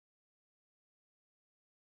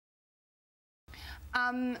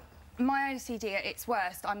My OCD at its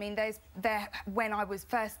worst, I mean, when I was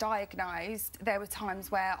first diagnosed, there were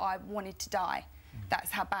times where I wanted to die. That's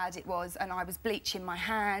how bad it was, and I was bleaching my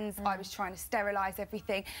hands, I was trying to sterilise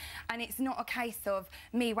everything, and it's not a case of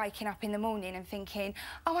me waking up in the morning and thinking,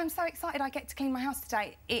 oh, I'm so excited I get to clean my house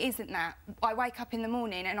today. It isn't that. I wake up in the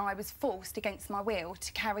morning and I was forced against my will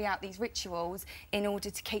to carry out these rituals in order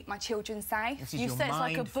to keep my children safe. You said it's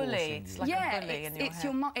like a bully. It's like a bully in your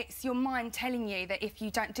head. It's your mind telling you that if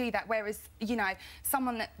you don't do that, whereas, you know,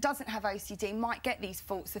 someone that doesn't have OCD might get these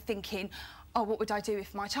thoughts of thinking, oh, what would I do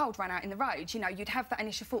if my child ran out in the road? You know, you'd have that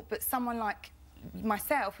initial thought, but someone like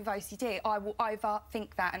myself with OCD, I will overthink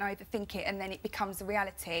that and overthink it, and then it becomes a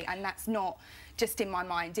reality, and that's not just in my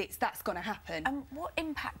mind, that's going to happen. And what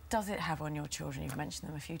impact does it have on your children? You've mentioned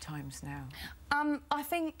them a few times now. I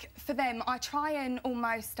think for them, I try and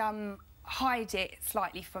almost hide it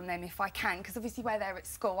slightly from them if I can, because obviously where they're at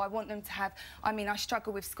school, I want them to have, I mean, I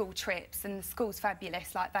struggle with school trips, and the school's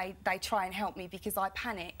fabulous, like they try and help me, because I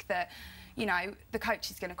panic that, you know, the coach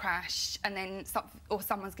is going to crash, and then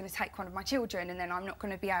someone's going to take one of my children, and then I'm not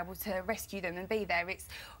going to be able to rescue them and be there. It's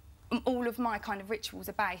all of my kind of rituals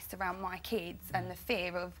are based around my kids and the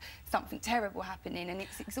fear of something terrible happening, and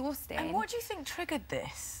it's exhausting. And what do you think triggered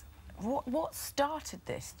this? What started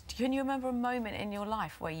this? Can you remember a moment in your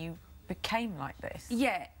life where you became like this?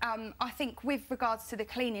 Yeah, I think with regards to the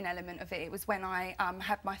cleaning element of it, it was when I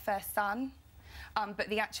had my first son. But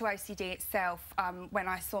the actual OCD itself, when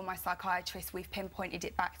I saw my psychiatrist, we've pinpointed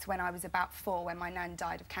it back to when I was about 4, when my nan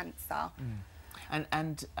died of cancer.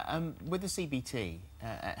 And with the CBT,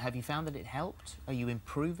 have you found that it helped? Are you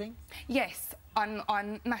improving? Yes,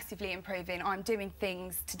 I'm massively improving. I'm doing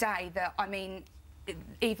things today that, I mean,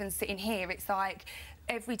 even sitting here, it's like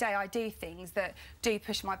every day I do things that do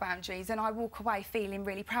push my boundaries, and I walk away feeling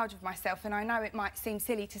really proud of myself. And I know it might seem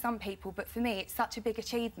silly to some people, but for me it's such a big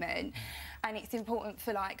achievement, and it's important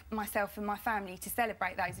for like myself and my family to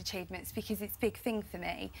celebrate those achievements, because it's a big thing for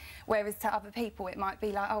me. Whereas to other people it might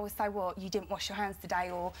be like, oh, so what, you didn't wash your hands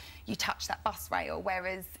today, or you touched that bus rail,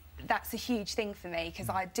 whereas that's a huge thing for me because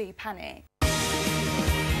I do panic.